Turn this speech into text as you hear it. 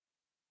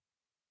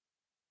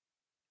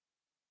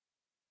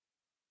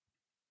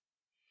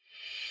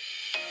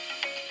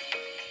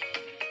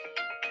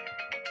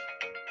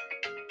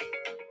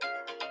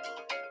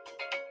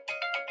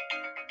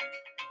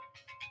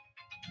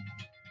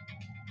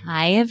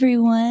Hi,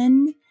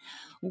 everyone.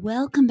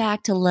 Welcome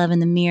back to Love in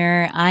the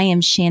Mirror. I am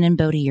Shannon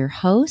Bodie, your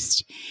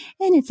host,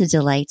 and it's a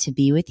delight to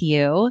be with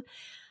you.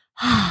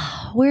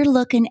 We're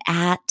looking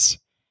at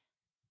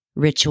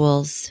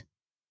rituals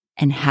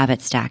and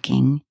habit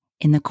stacking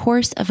in the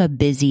course of a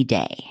busy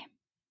day.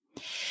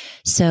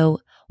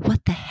 So,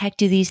 what the heck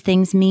do these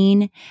things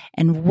mean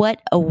and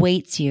what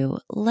awaits you?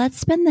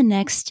 Let's spend the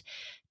next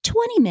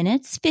 20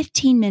 minutes,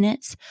 15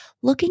 minutes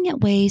looking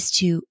at ways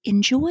to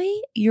enjoy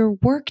your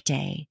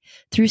workday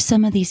through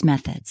some of these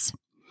methods.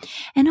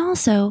 And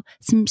also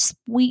some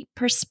sweet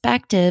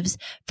perspectives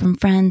from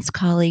friends,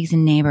 colleagues,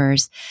 and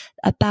neighbors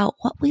about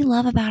what we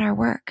love about our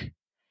work.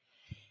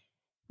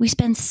 We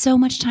spend so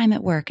much time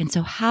at work, and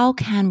so how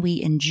can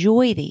we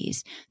enjoy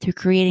these through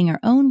creating our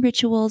own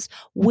rituals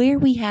where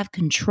we have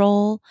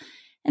control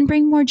and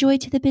bring more joy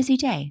to the busy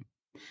day?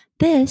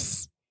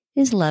 This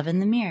is Love in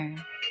the Mirror.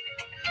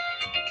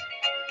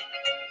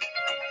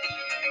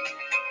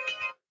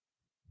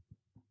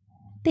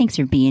 Thanks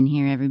for being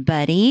here,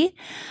 everybody.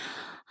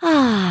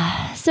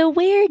 So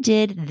where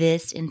did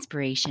this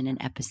inspiration and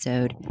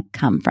episode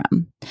come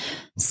from?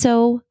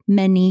 So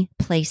many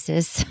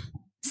places,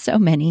 so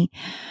many.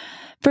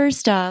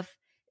 First off,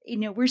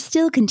 we're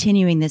still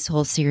continuing this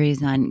whole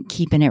series on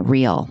keeping it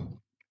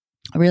real,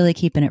 really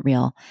keeping it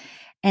real.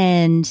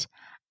 And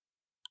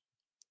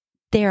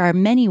there are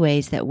many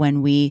ways that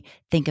when we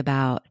think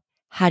about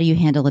how do you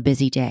handle a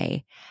busy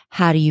day,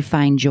 how do you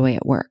find joy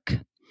at work,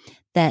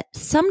 that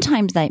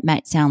sometimes that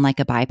might sound like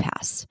a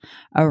bypass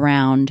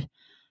around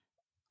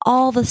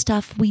all the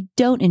stuff we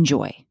don't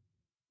enjoy,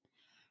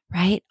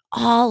 right?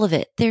 All of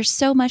it. There's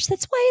so much.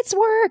 That's why it's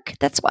work.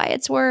 That's why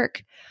it's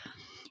work.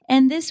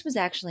 And this was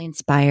actually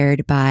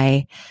inspired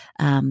by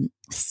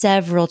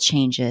several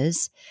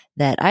changes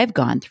that I've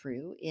gone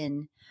through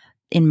in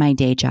my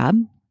day job,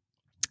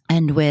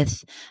 and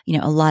with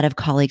a lot of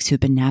colleagues who've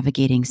been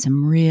navigating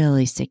some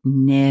really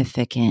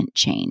significant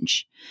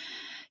change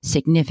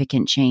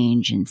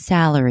in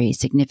salary,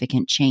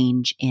 significant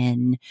change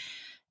in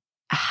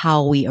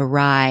how we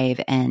arrive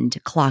and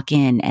clock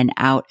in and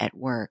out at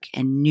work,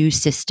 and new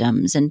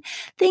systems and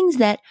things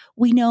that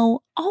we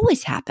know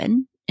always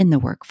happen in the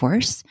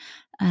workforce.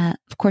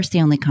 Of course,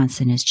 the only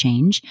constant is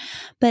change,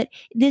 but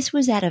this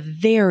was at a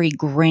very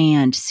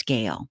grand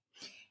scale.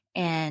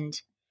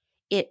 And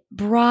it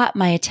brought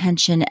my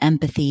attention,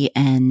 empathy,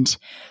 and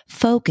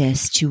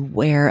focus to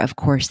where, of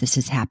course, this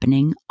is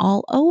happening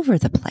all over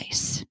the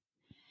place.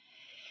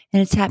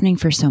 And it's happening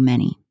for so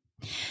many.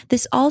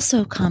 This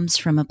also comes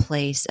from a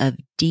place of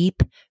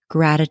deep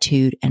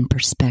gratitude and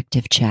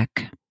perspective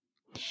check.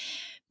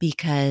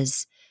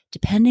 Because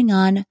depending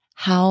on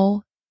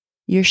how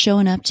you're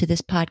showing up to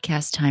this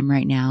podcast time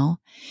right now,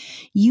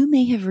 you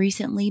may have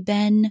recently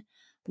been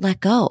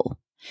let go.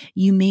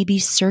 You may be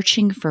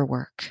searching for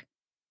work.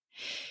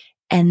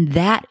 And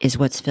that is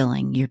what's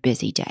filling your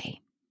busy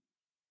day.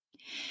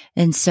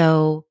 And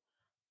so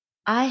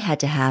I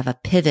had to have a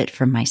pivot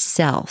for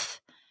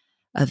myself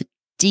of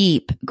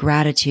deep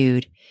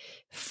gratitude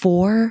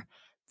for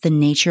the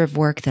nature of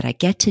work that I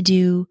get to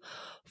do,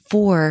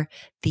 for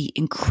the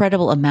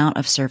incredible amount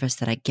of service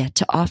that I get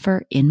to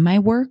offer in my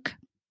work.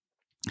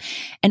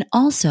 And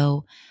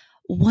also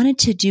wanted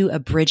to do a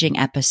bridging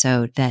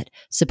episode that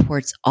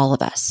supports all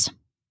of us.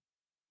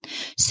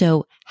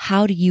 So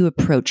how do you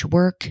approach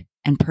work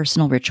and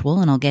personal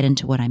ritual? And I'll get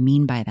into what I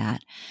mean by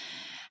that.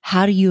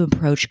 How do you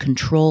approach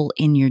control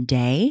in your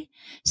day,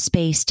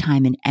 space,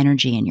 time, and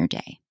energy in your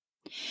day?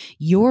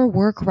 Your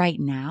work right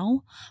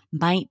now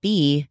might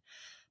be,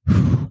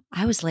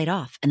 I was laid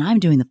off and I'm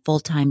doing the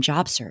full-time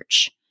job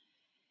search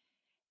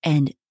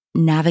and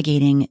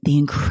navigating the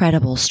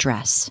incredible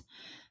stress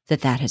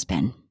that has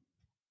been.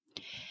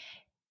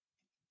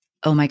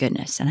 Oh my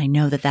goodness. And I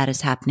know that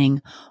is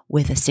happening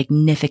with a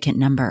significant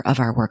number of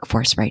our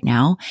workforce right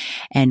now.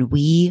 And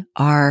we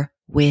are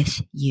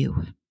with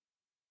you.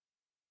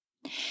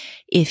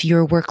 If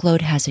your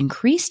workload has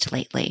increased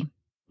lately,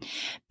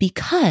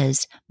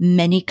 because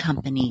many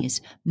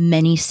companies,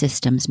 many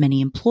systems, many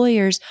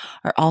employers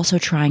are also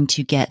trying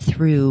to get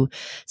through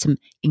some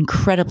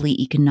incredibly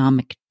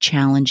economic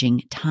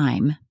challenging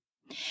time.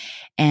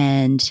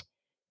 And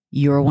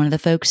you're one of the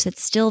folks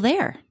that's still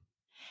there.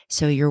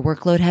 So your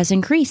workload has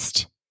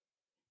increased.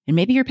 And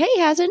maybe your pay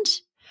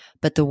hasn't,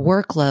 but the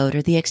workload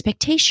or the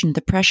expectation,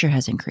 the pressure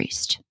has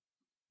increased.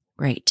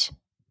 Great.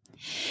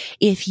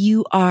 If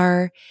you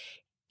are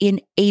in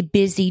a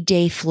busy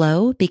day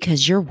flow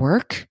because your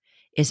work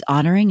is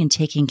honoring and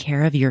taking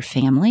care of your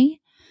family,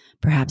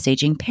 perhaps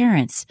aging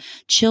parents,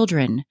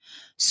 children,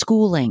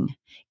 schooling,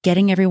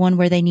 getting everyone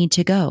where they need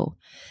to go.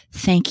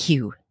 Thank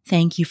you.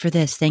 Thank you for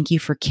this. Thank you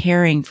for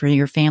caring for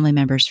your family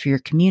members, for your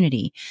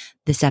community.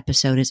 This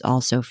episode is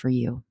also for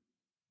you.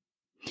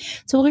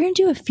 So we're going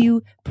to do a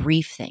few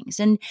brief things.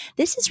 And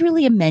this is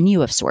really a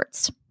menu of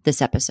sorts,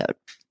 this episode,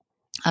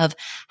 of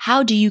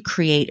how do you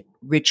create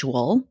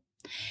ritual.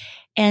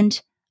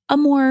 And a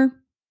more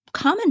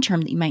common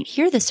term that you might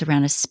hear this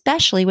around,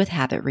 especially with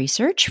habit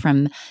research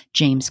from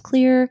James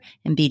Clear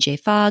and BJ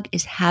Fogg,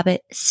 is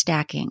habit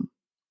stacking.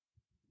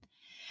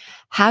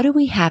 How do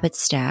we habit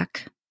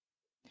stack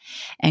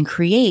and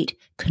create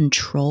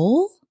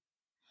control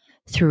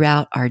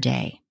throughout our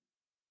day?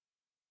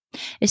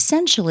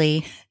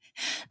 Essentially,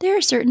 there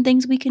are certain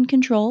things we can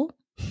control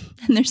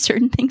and there's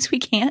certain things we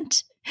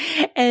can't.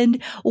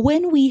 And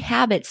when we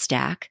habit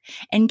stack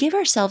and give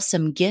ourselves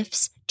some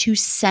gifts to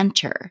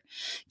center,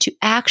 to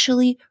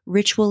actually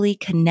ritually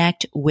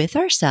connect with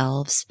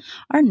ourselves,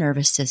 our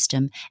nervous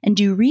system, and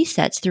do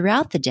resets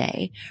throughout the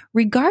day,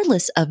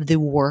 regardless of the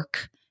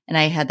work. And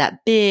I had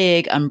that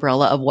big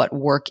umbrella of what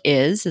work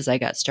is as I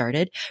got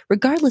started,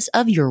 regardless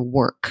of your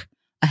work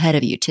ahead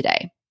of you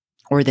today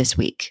or this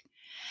week.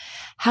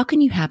 How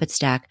can you habit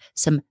stack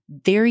some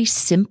very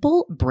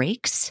simple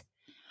breaks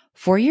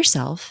for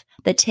yourself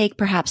that take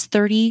perhaps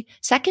 30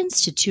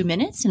 seconds to 2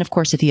 minutes? And of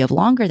course, if you have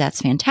longer,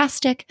 that's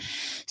fantastic,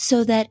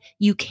 so that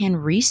you can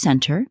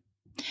recenter,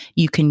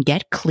 you can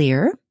get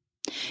clear,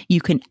 you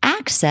can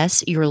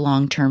access your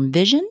long-term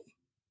vision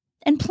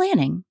and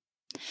planning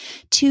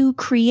to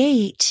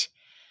create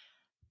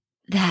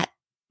that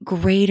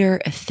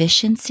greater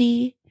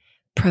efficiency,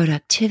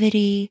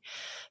 productivity,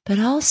 but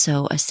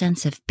also a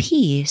sense of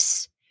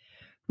peace,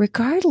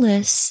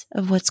 regardless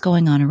of what's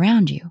going on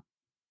around you.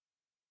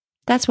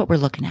 That's what we're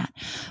looking at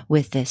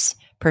with this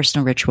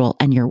personal ritual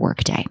and your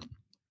workday.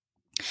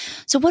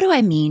 So what do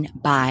I mean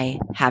by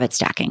habit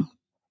stacking?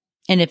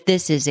 And if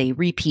this is a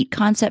repeat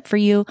concept for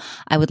you,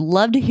 I would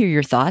love to hear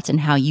your thoughts and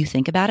how you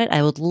think about it.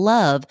 I would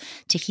love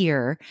to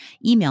hear,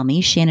 email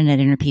me,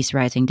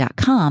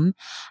 Shannon@InnerPeaceRising.com.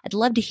 I'd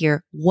love to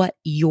hear what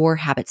your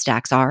habit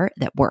stacks are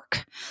that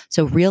work.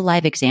 So real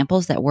life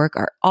examples that work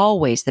are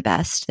always the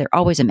best. They're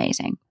always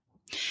amazing.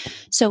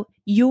 So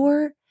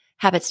your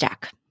habit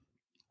stack.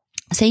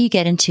 Say you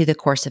get into the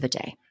course of a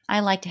day.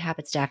 I like to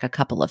habit stack a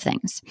couple of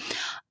things.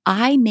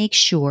 I make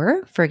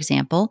sure, for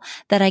example,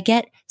 that I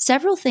get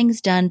several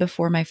things done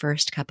before my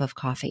first cup of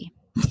coffee.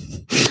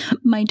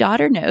 My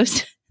daughter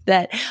knows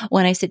that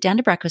when I sit down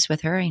to breakfast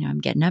with her,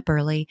 I'm getting up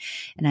early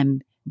and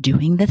I'm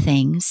doing the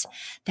things,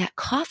 that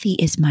coffee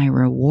is my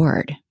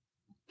reward.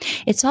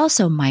 It's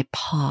also my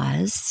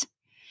pause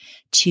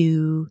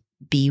to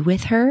be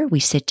with her. We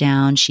sit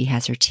down, she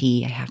has her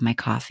tea, I have my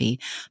coffee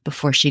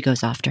before she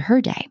goes off to her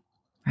day.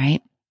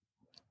 Right?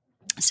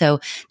 So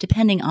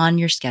depending on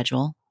your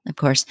schedule, of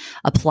course,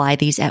 apply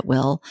these at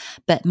will.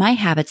 But my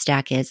habit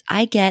stack is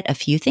I get a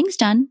few things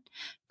done.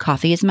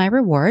 Coffee is my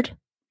reward.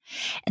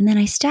 And then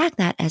I stack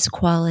that as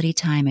quality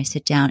time. I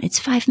sit down. It's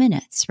 5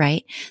 minutes,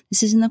 right?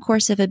 This is in the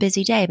course of a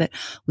busy day, but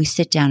we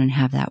sit down and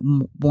have that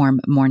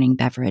warm morning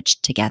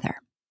beverage together.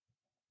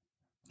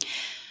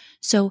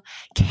 So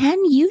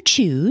can you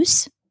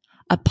choose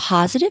a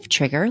positive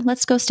trigger?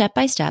 Let's go step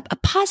by step. A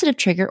positive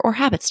trigger or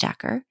habit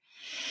stacker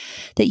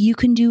that you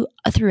can do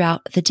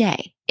throughout the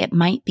day. It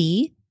might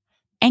be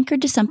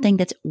anchored to something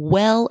that's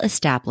well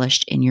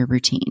established in your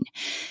routine.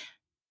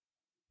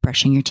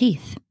 Brushing your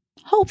teeth.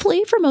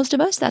 Hopefully, for most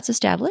of us, that's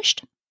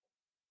established.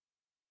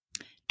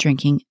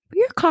 Drinking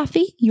your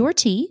coffee, your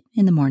tea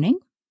in the morning.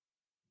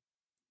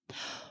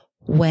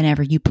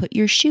 Whenever you put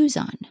your shoes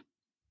on.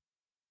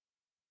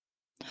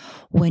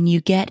 When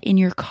you get in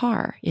your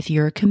car, if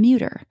you're a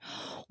commuter,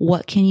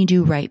 what can you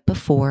do right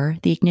before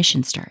the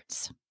ignition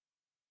starts?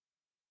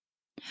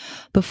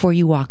 Before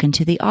you walk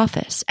into the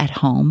office, at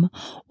home,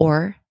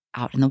 or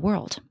out in the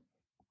world.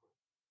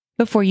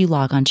 Before you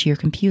log onto your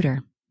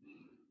computer.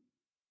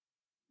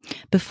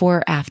 Before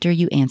or after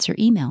you answer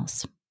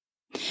emails.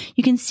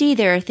 You can see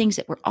there are things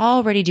that we're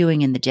already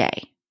doing in the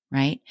day,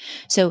 right?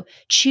 So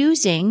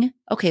choosing,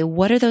 okay,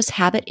 what are those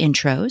habit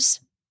intros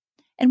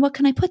and what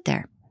can I put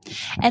there?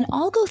 And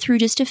I'll go through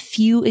just a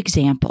few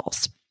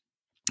examples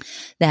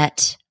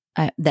that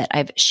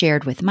I've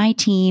shared with my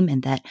team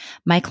and that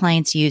my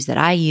clients use, that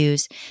I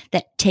use,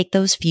 that take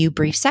those few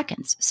brief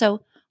seconds.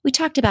 So we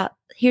talked about,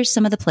 here's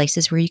some of the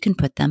places where you can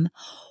put them.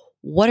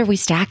 What are we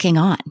stacking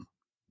on?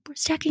 We're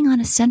stacking on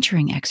a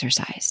centering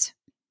exercise.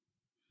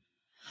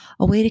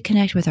 A way to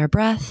connect with our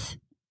breath,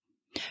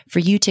 for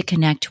you to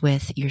connect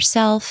with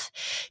yourself,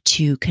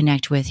 to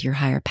connect with your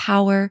higher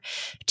power,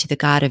 to the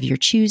God of your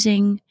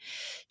choosing,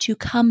 to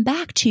come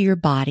back to your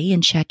body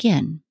and check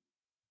in,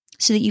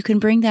 so that you can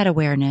bring that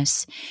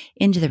awareness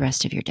into the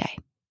rest of your day.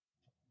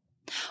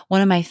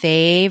 One of my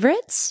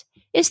favorites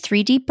is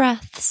 3 deep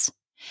breaths.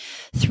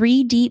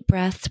 3 deep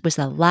breaths with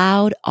a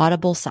loud,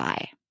 audible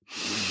sigh.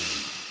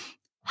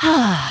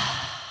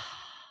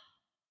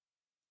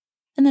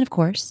 And then, of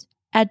course,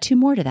 add 2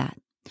 more to that.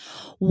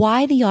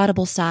 Why the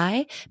audible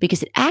sigh?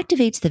 Because it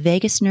activates the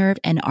vagus nerve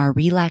and our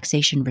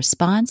relaxation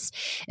response.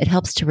 It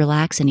helps to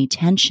relax any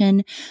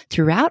tension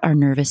throughout our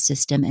nervous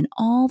system and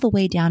all the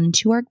way down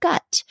into our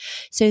gut.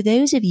 So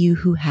those of you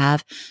who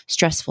have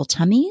stressful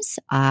tummies,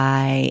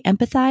 I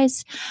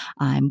empathize.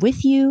 I'm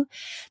with you.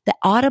 The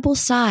audible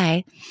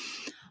sigh,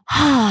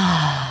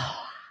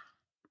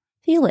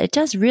 feel it. It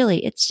does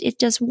really, it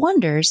does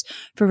wonders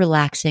for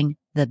relaxing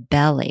the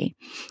belly,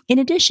 in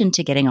addition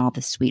to getting all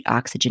the sweet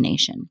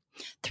oxygenation.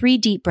 3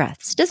 deep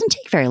breaths. Doesn't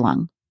take very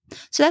long.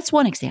 So that's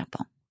one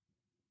example.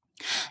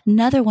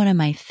 Another one of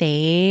my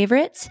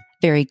favorites,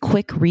 very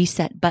quick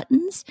reset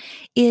buttons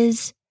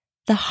is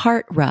the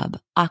heart rub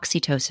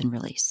oxytocin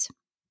release.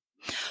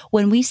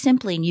 When we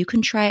simply, and you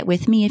can try it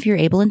with me if you're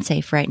able and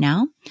safe right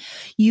now,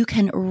 you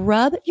can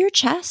rub your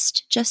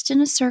chest just in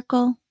a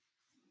circle.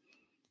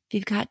 If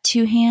you've got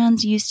 2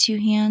 hands, use 2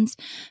 hands,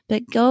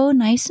 but go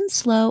nice and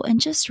slow and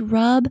just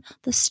rub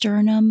the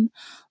sternum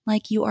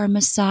like you are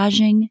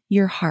massaging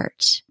your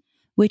heart,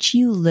 which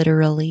you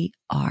literally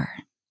are.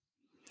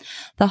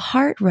 The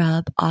heart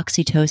rub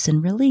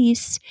oxytocin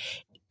release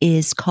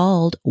is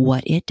called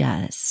What It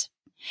Does.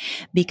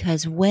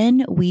 Because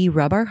when we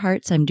rub our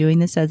hearts, I'm doing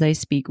this as I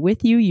speak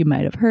with you, you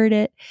might have heard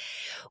it,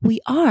 we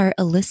are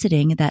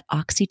eliciting that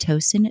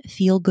oxytocin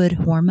feel-good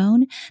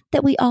hormone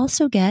that we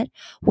also get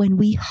when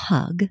we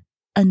hug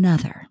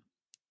another.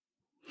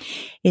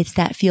 It's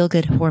that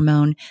feel-good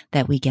hormone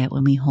that we get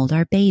when we hold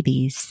our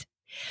babies,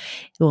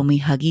 when we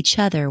hug each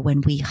other,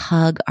 when we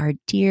hug our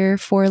dear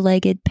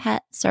 4-legged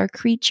pets, our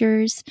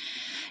creatures.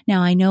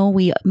 Now, I know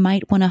we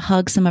might want to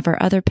hug some of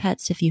our other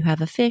pets if you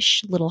have a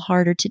fish, a little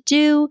harder to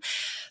do.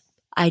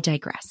 I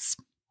digress.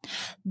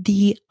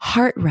 The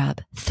heart rub,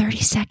 30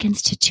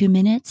 seconds to 2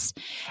 minutes.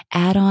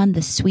 Add on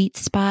the sweet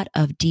spot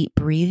of deep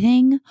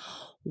breathing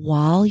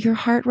while you're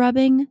heart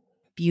rubbing.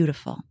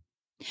 Beautiful.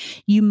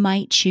 You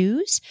might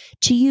choose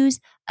to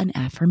use an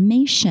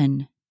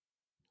affirmation,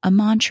 a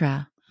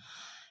mantra,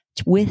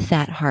 with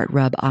that heart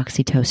rub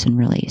oxytocin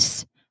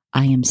release.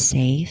 I am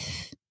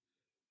safe.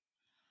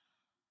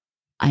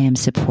 I am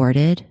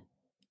supported.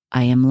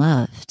 I am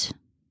loved.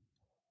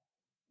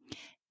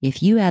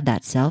 If you add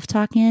that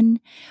self-talk in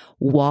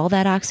while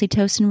that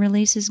oxytocin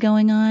release is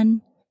going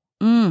on,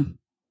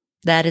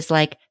 that is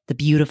like the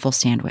beautiful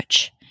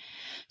sandwich.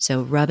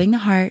 So rubbing the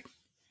heart,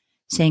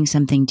 saying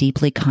something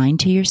deeply kind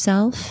to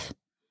yourself,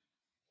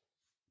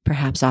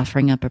 perhaps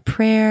offering up a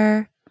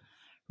prayer,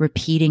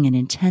 repeating an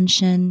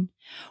intention,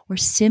 or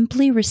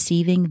simply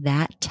receiving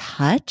that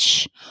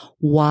touch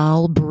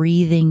while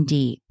breathing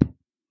deep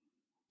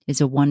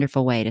is a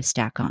wonderful way to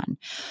stack on.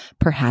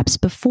 Perhaps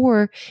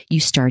before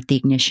you start the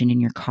ignition in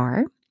your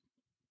car,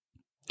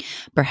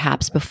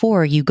 perhaps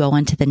before you go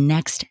on to the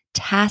next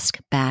task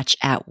batch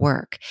at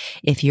work.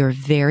 If you're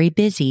very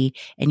busy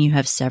and you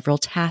have several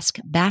task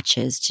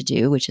batches to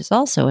do, which is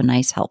also a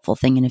nice helpful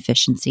thing in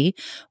efficiency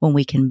when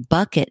we can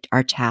bucket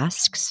our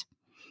tasks.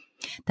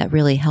 That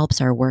really helps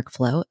our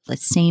workflow. The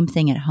same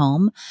thing at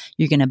home.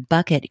 You're going to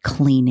bucket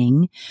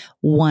cleaning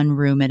one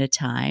room at a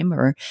time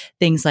or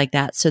things like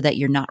that so that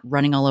you're not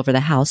running all over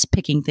the house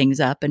picking things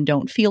up and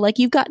don't feel like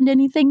you've gotten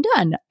anything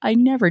done. I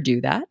never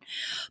do that.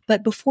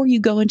 But before you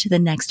go into the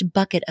next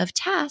bucket of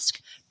task,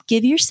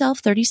 give yourself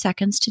 30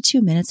 seconds to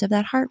 2 minutes of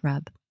that heart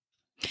rub.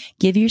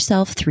 Give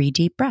yourself 3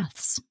 deep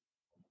breaths.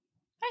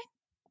 Right?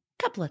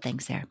 A couple of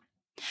things there.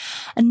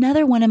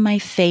 Another one of my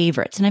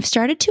favorites, and I've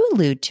started to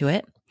allude to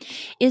it,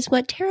 is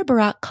what Tara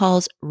Brach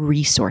calls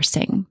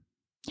resourcing.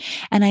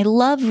 And I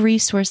love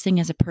resourcing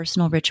as a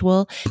personal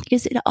ritual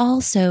because it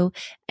also,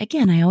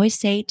 again, I always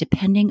say,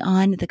 depending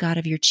on the God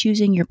of your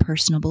choosing, your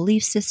personal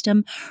belief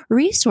system,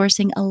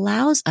 resourcing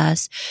allows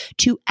us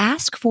to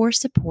ask for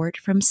support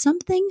from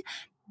something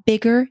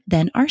bigger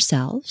than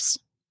ourselves.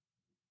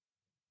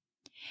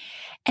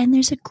 And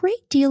there's a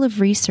great deal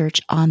of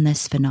research on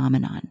this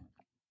phenomenon.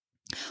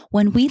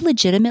 When we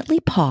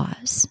legitimately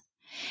pause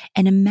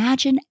and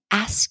imagine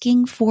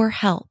asking for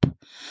help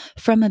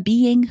from a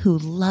being who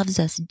loves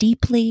us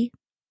deeply.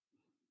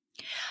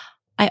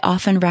 I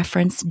often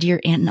reference dear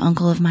aunt and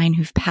uncle of mine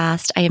who've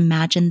passed. I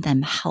imagine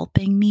them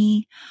helping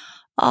me.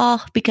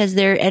 Because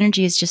their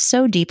energy is just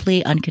so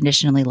deeply,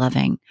 unconditionally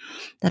loving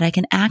that I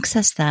can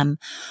access them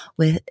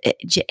with,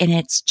 and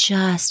it's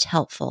just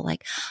helpful.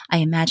 Like I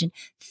imagine,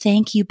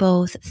 thank you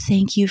both.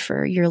 Thank you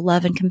for your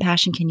love and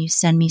compassion. Can you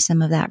send me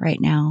some of that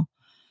right now?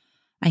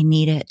 I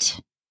need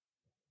it.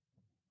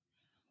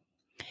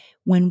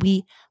 When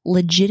we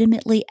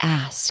legitimately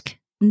ask,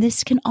 and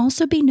this can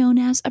also be known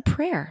as a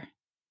prayer.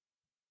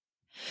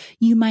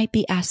 You might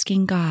be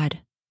asking God,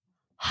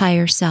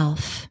 higher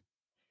self,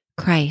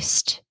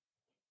 Christ,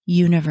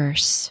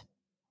 universe,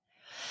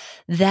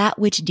 that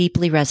which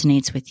deeply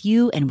resonates with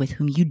you and with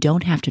whom you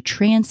don't have to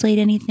translate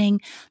anything.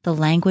 The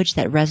language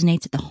that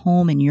resonates at the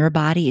home in your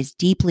body is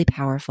deeply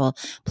powerful.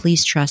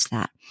 Please trust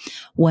that.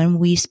 When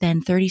we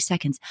spend 30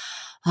 seconds,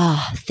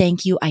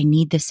 thank you, I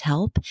need this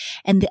help.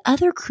 And the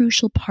other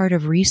crucial part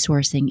of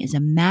resourcing is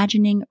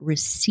imagining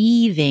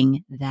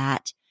receiving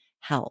that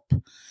help.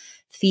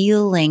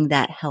 Feeling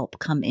that help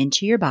come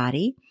into your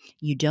body.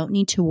 You don't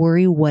need to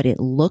worry what it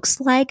looks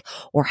like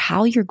or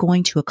how you're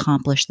going to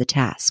accomplish the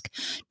task.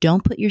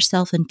 Don't put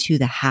yourself into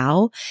the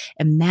how.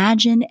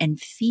 Imagine and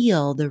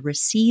feel the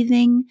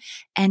receiving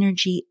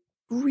energy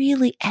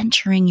really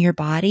entering your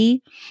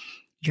body,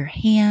 your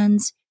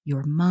hands,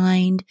 your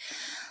mind,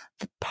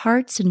 the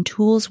parts and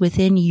tools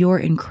within your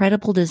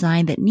incredible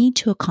design that need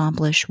to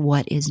accomplish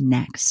what is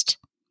next.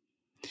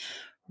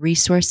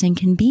 Resourcing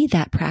can be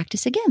that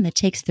practice, again, that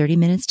takes 30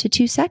 minutes to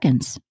 2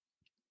 seconds.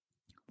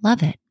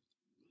 Love it.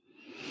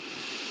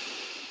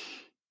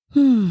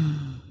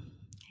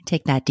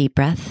 Take that deep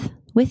breath.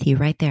 with you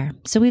right there.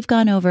 So we've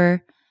gone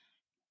over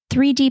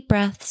 3 deep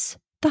breaths,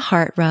 the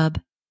heart rub,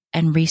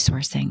 and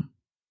resourcing.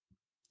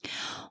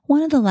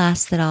 One of the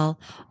last that I'll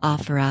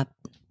offer up,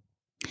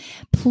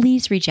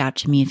 please reach out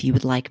to me if you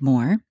would like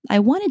more. I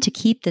wanted to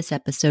keep this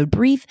episode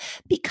brief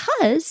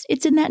because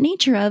it's in that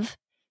nature of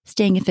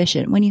staying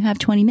efficient. When you have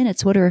 20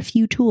 minutes, what are a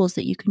few tools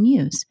that you can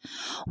use?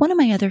 One of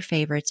my other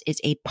favorites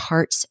is a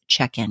parts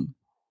check-in.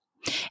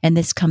 And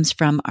this comes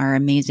from our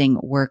amazing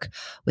work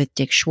with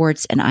Dick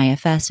Schwartz and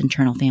IFS,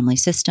 Internal Family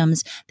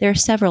Systems. There are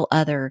several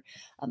other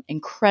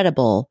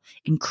incredible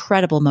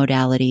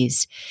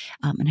modalities,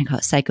 and I call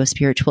it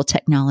psychospiritual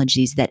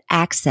technologies that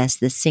access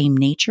the same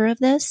nature of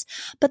this,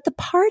 but the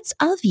parts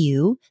of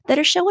you that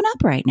are showing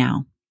up right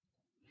now.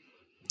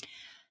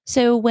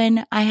 So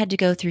when I had to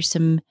go through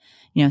some,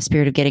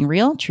 spirit of getting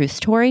real, truth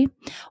story,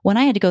 when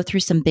I had to go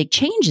through some big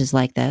changes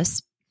like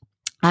this,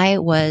 I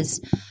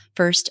was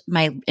first,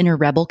 my inner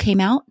rebel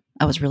came out.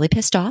 I was really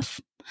pissed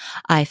off.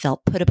 I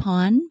felt put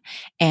upon,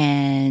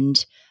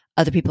 and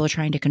other people are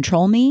trying to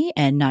control me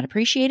and not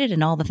appreciate it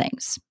and all the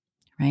things,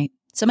 right?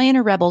 So my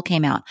inner rebel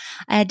came out.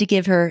 I had to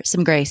give her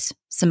some grace,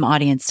 some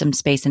audience, some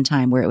space and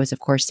time where it was, of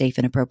course, safe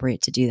and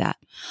appropriate to do that.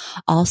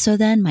 Also,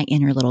 then my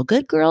inner little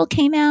good girl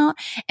came out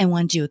and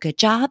wanted to do a good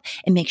job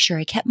and make sure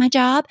I kept my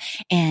job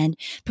and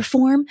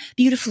perform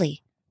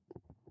beautifully.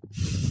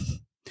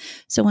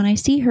 So when I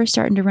see her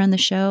starting to run the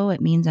show,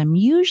 it means I'm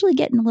usually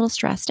getting a little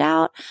stressed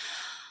out.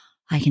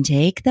 I can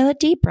take the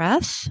deep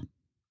breath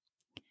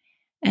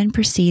and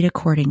proceed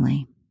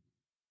accordingly.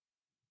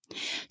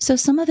 So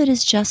some of it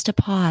is just a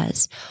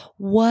pause.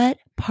 What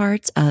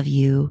parts of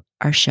you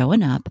are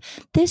showing up?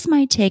 This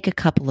might take a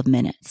couple of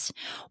minutes.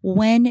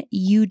 When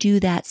you do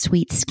that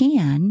sweet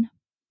scan,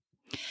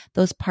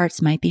 those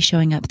parts might be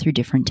showing up through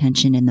different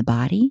tension in the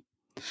body.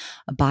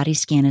 A body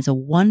scan is a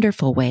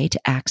wonderful way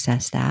to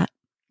access that.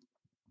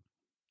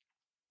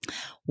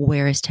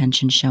 Where is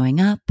tension showing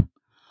up?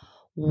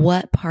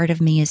 What part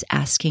of me is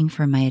asking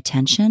for my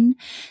attention?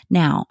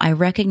 Now, I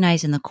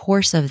recognize in the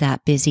course of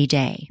that busy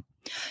day,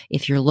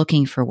 if you're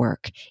looking for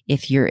work,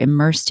 if you're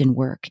immersed in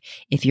work,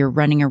 if you're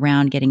running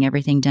around getting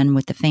everything done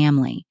with the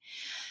family,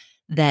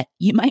 that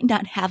you might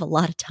not have a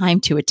lot of time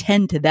to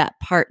attend to that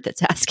part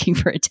that's asking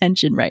for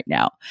attention right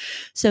now.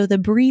 So the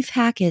brief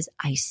hack is,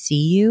 I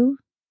see you.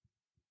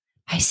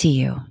 I see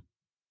you.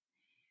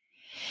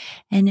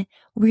 And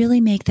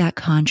really make that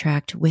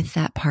contract with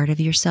that part of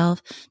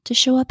yourself to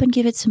show up and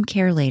give it some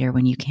care later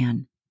when you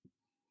can.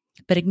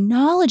 But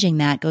acknowledging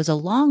that goes a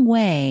long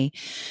way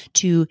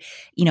to,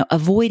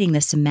 avoiding the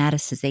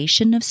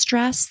somaticization of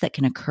stress that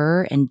can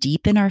occur and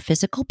deepen our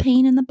physical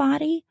pain in the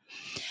body.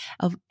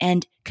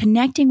 And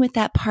connecting with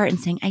that part and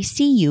saying, I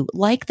see you,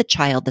 like the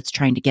child that's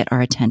trying to get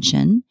our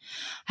attention.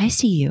 I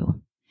see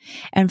you.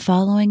 And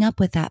following up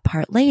with that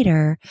part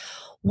later,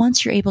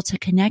 once you're able to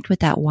connect with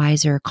that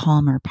wiser,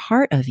 calmer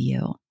part of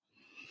you.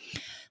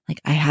 Like,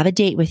 I have a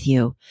date with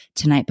you.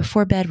 Tonight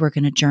before bed, we're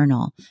going to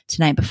journal.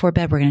 Tonight before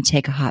bed, we're going to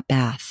take a hot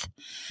bath.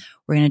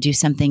 We're going to do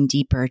something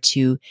deeper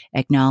to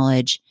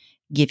acknowledge,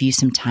 give you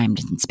some time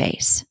and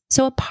space.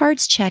 So a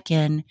parts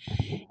check-in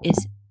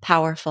is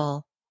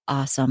powerful,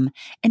 awesome,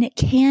 and it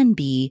can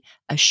be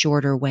a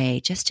shorter way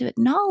just to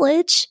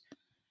acknowledge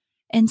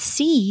and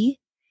see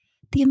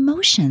the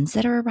emotions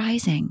that are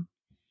arising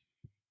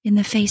in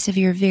the face of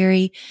your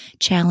very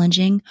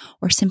challenging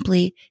or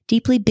simply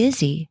deeply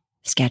busy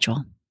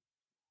schedule.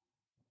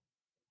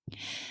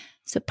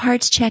 So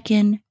parts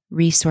check-in,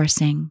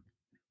 resourcing,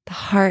 the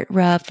heart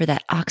rub for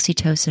that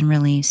oxytocin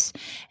release,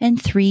 and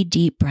 3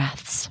 deep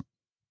breaths.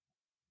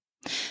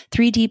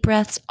 3 deep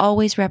breaths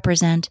always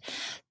represent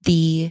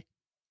the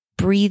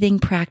breathing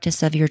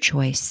practice of your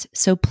choice.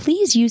 So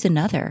please use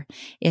another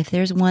if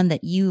there's one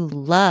that you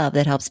love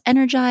that helps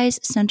energize,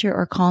 center,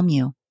 or calm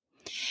you.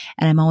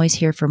 And I'm always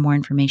here for more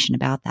information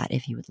about that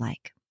if you would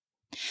like.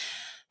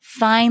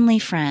 Finally,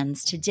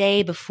 friends,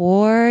 today,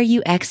 before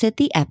you exit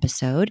the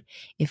episode,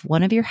 if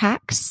one of your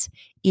hacks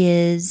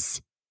is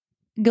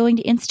going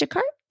to Instacart,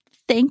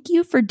 thank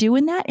you for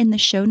doing that in the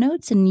show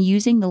notes and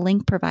using the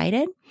link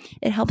provided.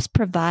 It helps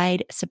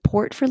provide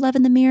support for Love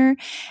in the Mirror,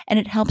 and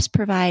it helps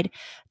provide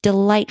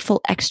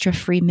delightful extra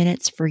free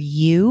minutes for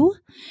you.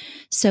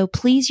 So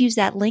please use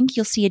that link.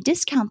 You'll see a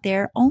discount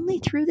there only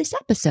through this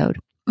episode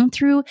and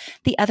through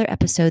the other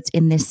episodes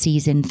in this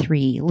season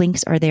 3.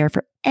 Links are there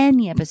for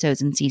any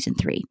episodes in season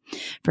 3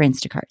 for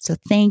Instacart. So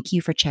thank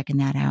you for checking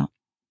that out.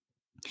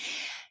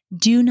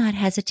 Do not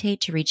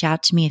hesitate to reach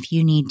out to me if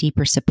you need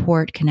deeper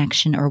support,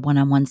 connection, or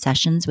one-on-one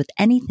sessions with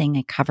anything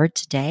I covered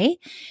today.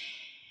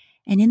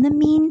 And in the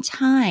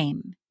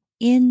meantime,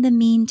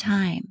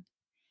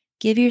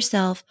 give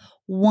yourself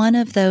one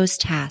of those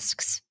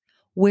tasks.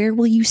 Where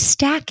will you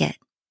stack it?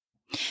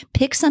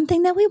 Pick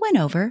something that we went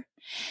over.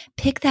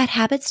 Pick that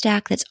habit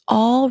stack that's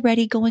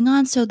already going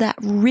on so that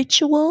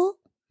ritual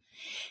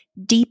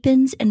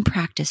deepens in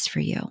practice for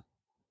you.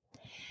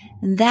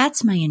 And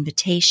that's my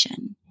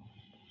invitation.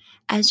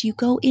 As you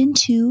go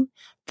into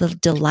the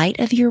delight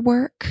of your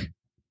work,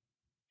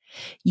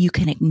 you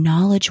can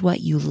acknowledge what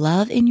you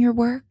love in your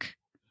work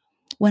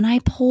When I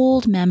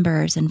polled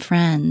members and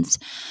friends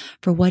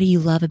for what do you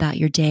love about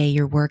your day,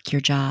 your work,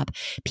 your job,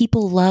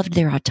 people loved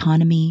their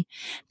autonomy.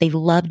 They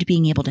loved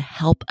being able to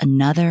help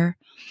another.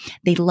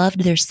 They loved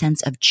their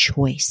sense of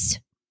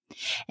choice.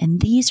 And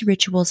these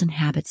rituals and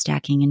habit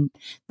stacking and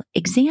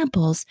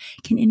examples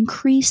can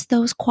increase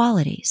those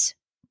qualities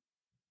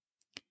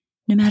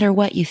no matter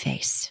what you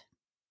face.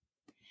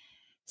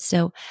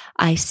 So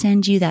I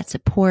send you that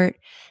support,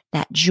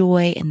 that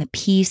joy, and the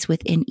peace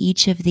within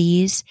each of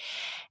these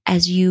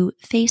as you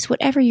face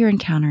whatever you're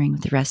encountering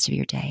with the rest of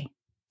your day.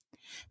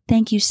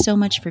 Thank you so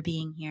much for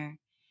being here.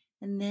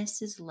 And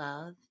this is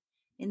Love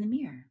in the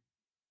Mirror.